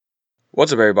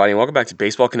What's up, everybody, and welcome back to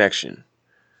Baseball Connection.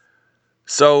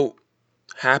 So,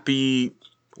 happy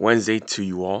Wednesday to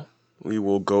you all. We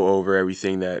will go over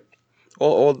everything that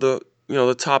all the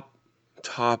the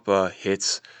top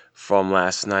hits from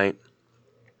last night.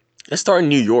 Let's start in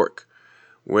New York,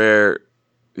 where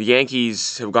the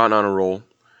Yankees have gotten on a roll,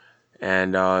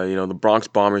 and the Bronx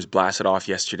Bombers blasted off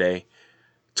yesterday,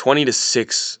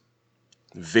 20-6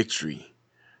 victory.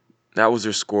 That was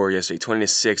their score yesterday,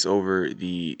 20-6 over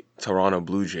the Toronto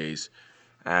Blue Jays,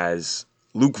 as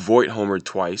Luke Voit homered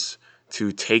twice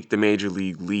to take the major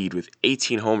league lead with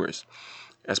 18 homers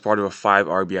as part of a 5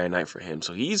 RBI night for him.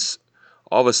 So he's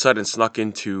all of a sudden snuck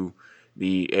into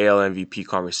the AL MVP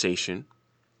conversation,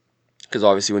 because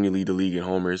obviously when you lead the league in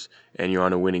homers and you're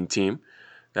on a winning team,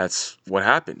 that's what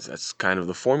happens. That's kind of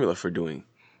the formula for doing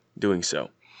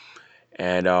so.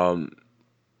 And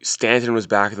Stanton was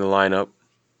back in the lineup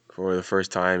for the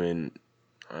first time in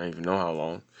I don't even know how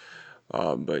long.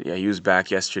 But yeah, he was back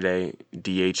yesterday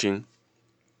DHing.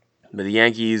 But the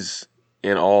Yankees,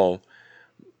 in all,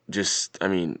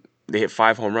 they hit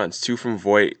 5 home runs: two from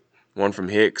Voit, one from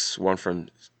Hicks, one from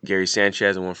Gary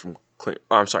Sanchez, and one from Clint.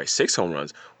 Oh, I'm sorry, 6 home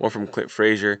runs: one from Clint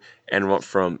Frazier and one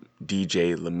from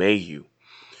DJ LeMahieu.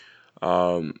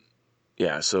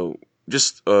 Yeah, so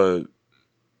just a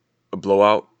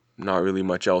blowout. Not really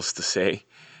much else to say.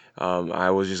 I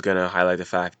was just gonna highlight the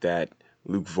fact that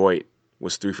Luke Voit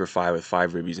was 3 for 5 with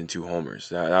 5 ribbies and 2 homers.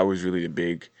 That was really the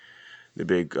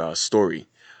big story.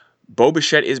 Bo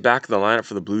Bichette is back in the lineup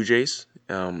for the Blue Jays.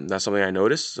 That's something I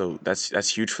noticed, so that's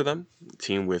huge for them.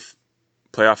 Team with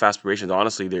playoff aspirations.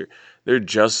 Honestly, they're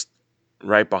just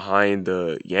right behind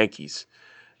the Yankees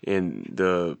in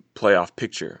the playoff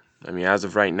picture. I mean, as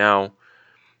of right now,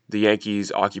 the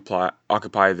Yankees occupy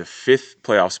the 5th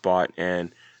playoff spot,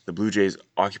 and the Blue Jays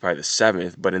occupy the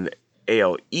 7th. But in the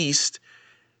AL East,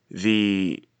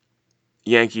 the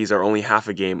Yankees are only half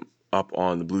a game up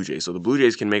on the Blue Jays. So the Blue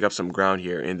Jays can make up some ground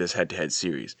here in this head-to-head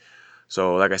series.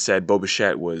 So, like I said, Bo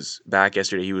Bichette was back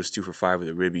yesterday. He was 2 for 5 with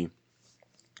a ribby.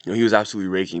 He was absolutely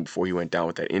raking before he went down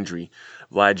with that injury.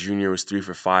 Vlad Jr. was 3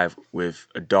 for 5 with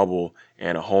a double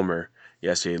and a homer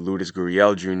yesterday. Lourdes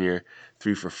Gurriel Jr.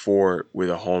 3 for 4 with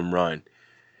a home run.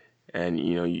 And,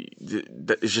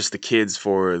 it's just the kids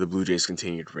for the Blue Jays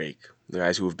continue to rake. The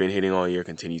guys who have been hitting all year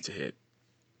continue to hit.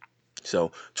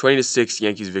 So 20-6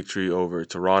 Yankees victory over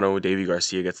Toronto. Deivi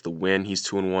Garcia gets the win. He's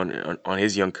 2-1 on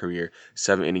his young career.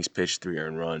 7 innings pitched, 3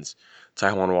 earned runs.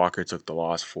 Taijuan Walker took the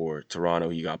loss for Toronto.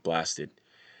 He got blasted.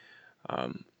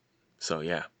 So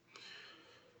yeah.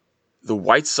 The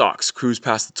White Sox cruised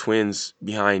past the Twins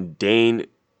behind Dane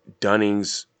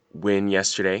Dunning's win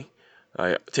yesterday,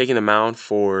 taking the mound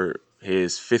for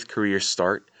his 5th career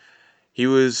start. He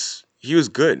was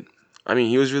good. I mean,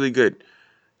 he was really good.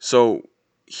 So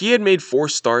he had made 4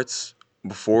 starts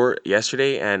before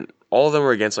yesterday, and all of them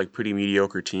were against like pretty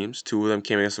mediocre teams. 2 of them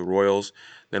came against the Royals,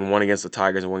 then one against the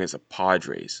Tigers and one against the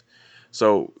Padres.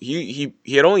 So he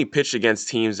had only pitched against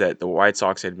teams that the White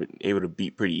Sox had been able to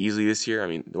beat pretty easily this year. I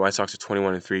mean, the White Sox are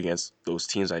 21-3 against those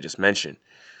teams I just mentioned.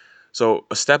 So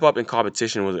a step up in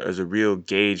competition was a real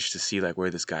gauge to see like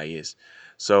where this guy is.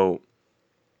 So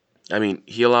I mean,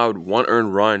 he allowed 1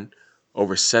 earned run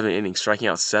over 7 innings, striking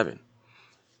out 7.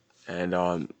 And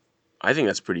I think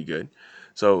that's pretty good.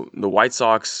 So the White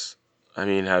Sox, I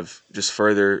mean, have just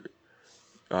further,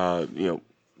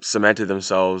 cemented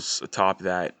themselves atop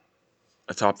that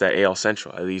AL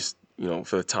Central, at least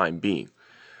for the time being.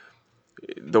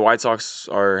 The White Sox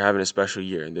are having a special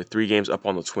year. They're 3 games up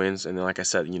on the Twins, and then, like I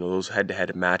said, those head-to-head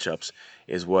matchups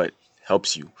is what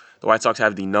helps you. The White Sox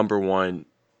have the number 1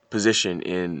 position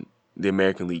in the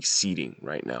American League seeding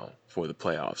right now for the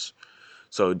playoffs.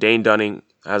 So Dane Dunning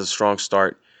has a strong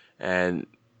start, and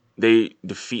they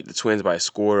defeat the Twins by a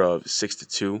score of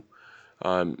 6-2.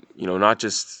 Not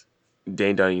just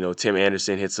Dane Dunning. Tim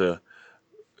Anderson hits a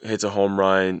home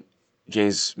run.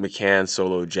 James McCann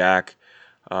solo jack.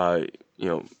 Uh,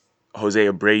 Jose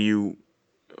Abreu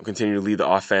continued to lead the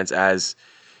offense as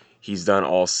he's done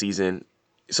all season.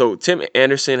 So Tim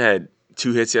Anderson had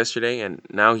 2 hits yesterday, and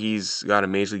now he's got a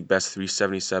Major League Best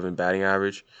 377 batting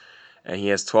average, and he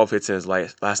has 12 hits in his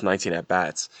last 19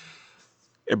 at-bats.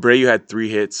 Abreu had 3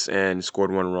 hits and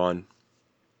scored 1 run.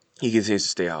 He continues to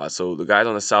stay hot. So the guys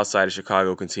on the south side of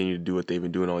Chicago continue to do what they've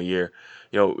been doing all year.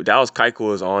 Dallas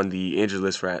Keuchel is on the injured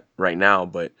list right now,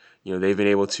 but they've been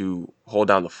able to hold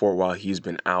down the fort while he's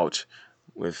been out,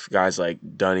 with guys like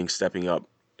Dunning stepping up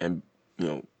and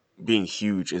being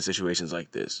huge in situations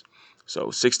like this. So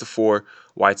 6-4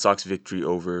 White Sox victory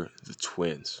over the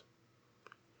Twins.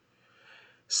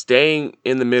 Staying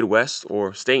in the Midwest,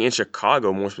 or staying in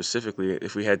Chicago more specifically,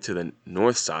 if we head to the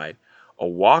north side, a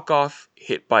walk-off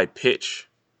hit by pitch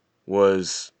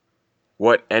was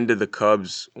what ended the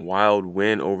Cubs' wild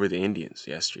win over the Indians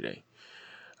yesterday.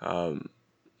 Um,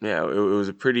 yeah, it was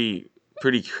a pretty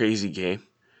crazy game,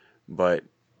 but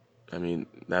I mean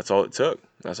that's all it took.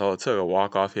 That's all it took. A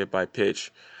walk-off hit by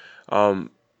pitch. Um,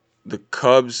 the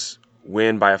Cubs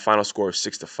win by a final score of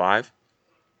 6-5,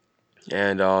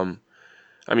 and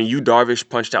I mean, Yu Darvish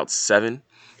punched out 7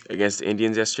 against the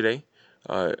Indians yesterday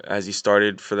as he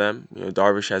started for them.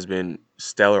 Darvish has been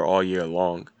stellar all year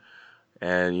long.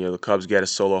 And, the Cubs get a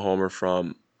solo homer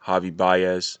from Javi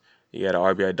Baez. You get an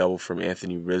RBI double from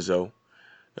Anthony Rizzo,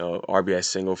 RBI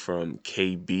single from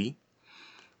KB.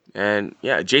 And,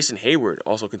 yeah, Jason Hayward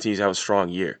also continues to have a strong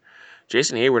year.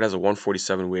 Jason Hayward has a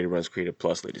 147 weighted runs created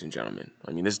plus, ladies and gentlemen.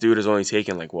 I mean, this dude has only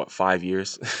taken 5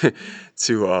 years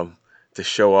to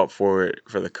show up for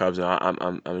the Cubs. And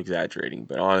I'm exaggerating,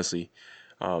 but honestly,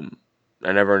 um,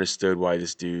 I never understood why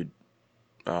this dude.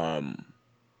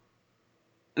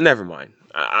 Never mind.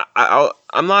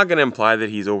 I'm not gonna imply that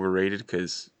he's overrated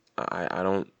because I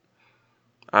don't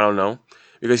know,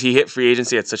 because he hit free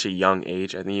agency at such a young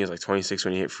age. I think he was 26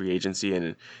 when he hit free agency,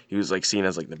 and he was seen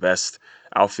as the best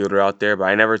outfielder out there. But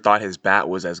I never thought his bat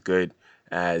was as good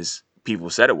as people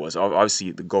said it was.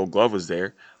 Obviously, the Gold Glove was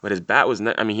there, but his bat was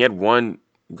not. I mean, he had one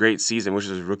great season, which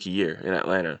was his rookie year in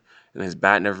Atlanta, and his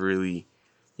bat never really,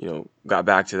 got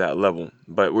back to that level.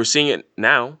 But we're seeing it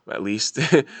now, at least.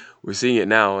 We're seeing it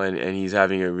now, and he's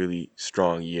having a really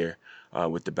strong year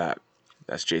with the bat.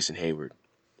 That's Jason Hayward.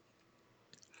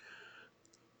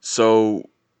 So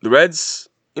the Reds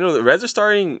are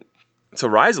starting to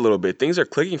rise a little bit. Things are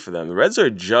clicking for them. The Reds are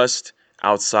just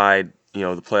outside, the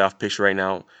playoff picture right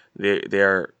now.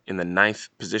 They're in the 9th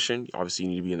position. Obviously,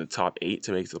 you need to be in the top 8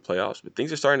 to make it to the playoffs. But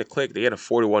things are starting to click. They had a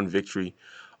 4-1 victory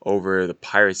over the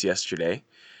Pirates yesterday,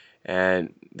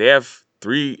 and they have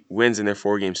 3 wins in their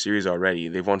 4-game series already.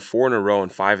 They've won 4 in a row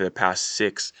and 5 of the past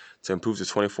 6 to improve to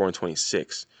 24-26.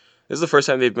 This is the first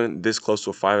time they've been this close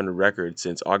to a 500 record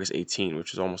since August 18,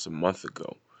 which is almost a month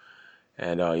ago.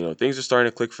 And things are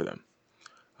starting to click for them.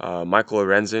 Michael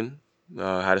Lorenzen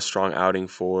had a strong outing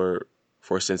for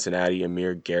Cincinnati.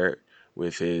 Amir Garrett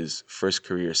with his first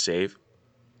career save.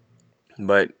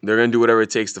 But they're going to do whatever it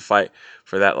takes to fight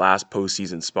for that last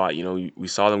postseason spot. We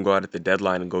saw them go out at the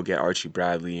deadline and go get Archie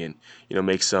Bradley and,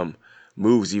 make some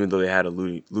moves, even though they had a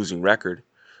losing record.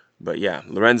 But yeah,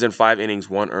 Lorenzen 5 innings,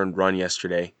 1 earned run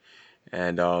yesterday.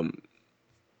 And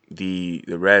the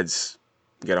Reds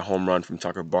get a home run from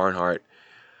Tucker Barnhart,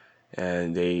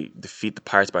 and they defeat the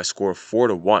Pirates by a score of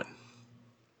 4-1.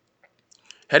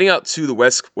 Heading out to the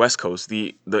West Coast,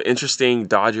 the interesting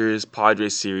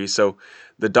Dodgers-Padres series. So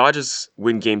the Dodgers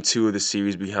win Game 2 of the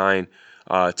series behind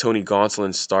Tony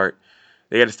Gonsolin's start.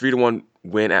 They got a 3-1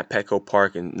 win at Petco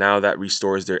Park, and now that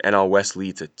restores their NL West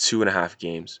lead to 2.5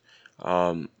 games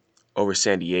over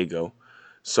San Diego.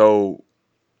 So,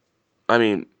 I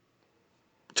mean,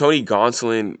 Tony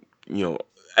Gonsolin,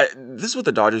 this is what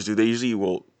the Dodgers do. They usually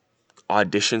will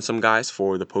audition some guys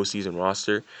for the postseason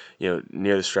roster,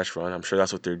 near the stretch run. I'm sure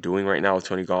that's what they're doing right now with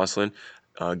Tony Gonsolin,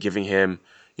 giving him,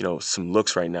 some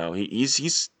looks right now.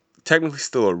 He's technically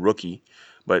still a rookie,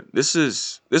 but this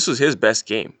was his best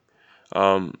game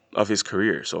of his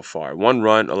career so far. 1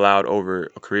 run allowed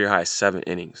over a career high 7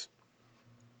 innings.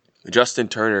 Justin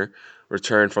Turner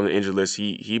returned from the injured list.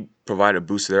 He provided a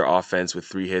boost to their offense with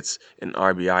 3 hits, an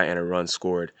RBI, and a run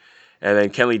scored. And then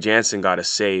Kenley Jansen got a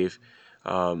save.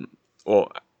 It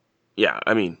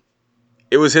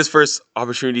was his first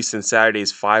opportunity since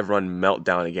Saturday's 5-run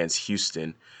meltdown against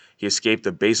Houston. He escaped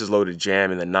a bases-loaded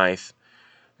jam in the 9th,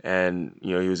 and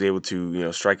he was able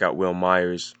to strike out Will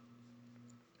Myers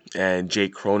and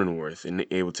Jake Cronenworth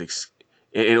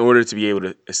in order to be able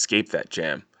to escape that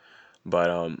jam.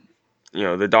 But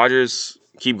the Dodgers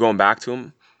keep going back to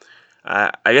him.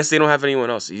 I guess they don't have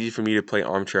anyone else. It's easy for me to play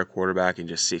armchair quarterback and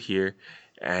just sit here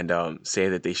and say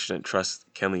that they shouldn't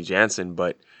trust Kenley Jansen,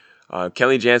 but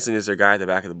Kenley Jansen is their guy at the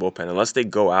back of the bullpen. Unless they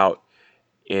go out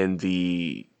in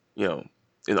the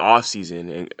off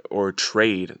season or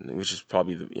trade, which is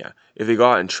probably if they go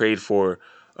out and trade for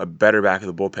a better back of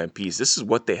the bullpen piece, this is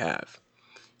what they have.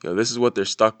 This is what they're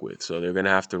stuck with. So they're gonna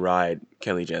have to ride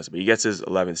Kenley Jansen, but he gets his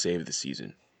 11th save of the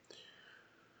season.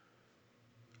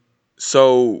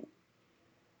 So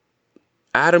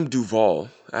Adam Duvall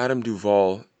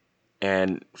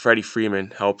and Freddie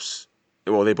Freeman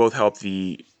they both helped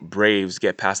the Braves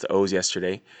get past the O's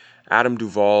yesterday. Adam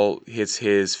Duvall hits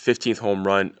his 15th home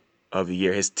run of the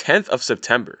year, his 10th of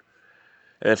September.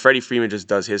 And then Freddie Freeman just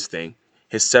does his thing,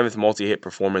 his 7th multi-hit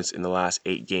performance in the last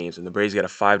 8 games. And the Braves got a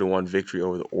 5-1 victory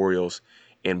over the Orioles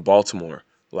in Baltimore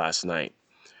last night.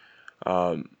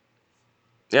 Um,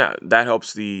 yeah, that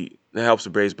helps the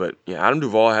Braves. But yeah, Adam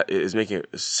Duvall is making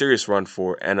a serious run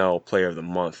for NL Player of the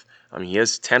Month. I mean, he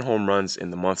has 10 home runs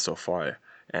in the month so far,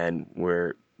 and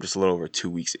we're just a little over 2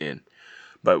 weeks in.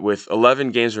 But with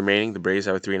 11 games remaining, the Braves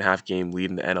have a 3.5 game lead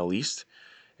in the NL East,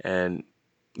 and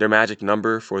their magic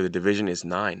number for the division is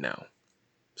 9 now.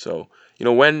 So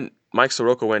when Mike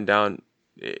Soroka went down,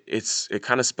 it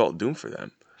kind of spelt doom for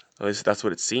them. At least that's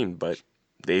what it seemed. But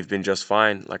they've been just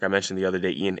fine. Like I mentioned the other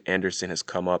day, Ian Anderson has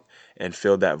come up and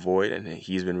filled that void, and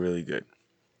he's been really good.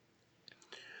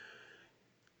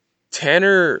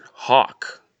 Tanner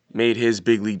Houck made his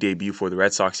big league debut for the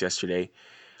Red Sox yesterday.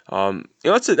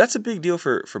 That's a big deal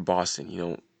for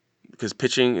Boston. Because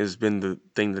pitching has been the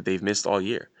thing that they've missed all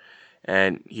year.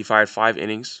 And he fired 5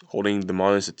 innings, holding the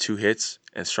Marlins to 2 hits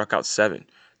and struck out 7.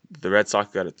 The Red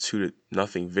Sox got a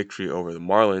 2-0 victory over the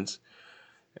Marlins,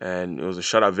 and it was a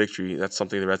shutout victory. That's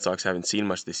something the Red Sox haven't seen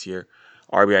much this year.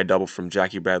 RBI double from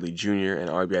Jackie Bradley Jr. and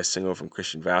RBI single from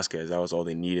Christian Vasquez. That was all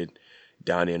they needed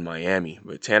down in Miami.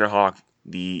 But Tanner Houck,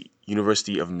 the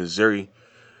University of Missouri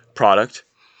product,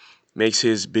 makes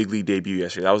his big league debut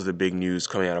yesterday. That was the big news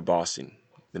coming out of Boston.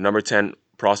 The number 10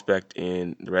 prospect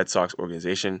in the Red Sox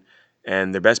organization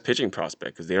and their best pitching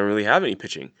prospect because they don't really have any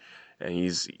pitching. And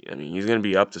he's going to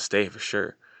be up to stay for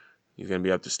sure. He's going to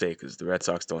be up to stay because the Red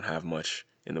Sox don't have much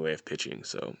in the way of pitching.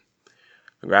 So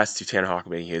congrats to Tanner Houck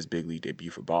making his big league debut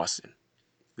for Boston.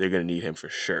 They're going to need him for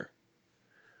sure.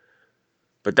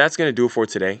 But that's going to do it for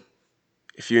today.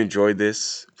 If you enjoyed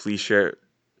this, please share it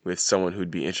with someone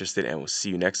who'd be interested, and we'll see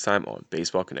you next time on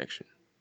Baseball Connection.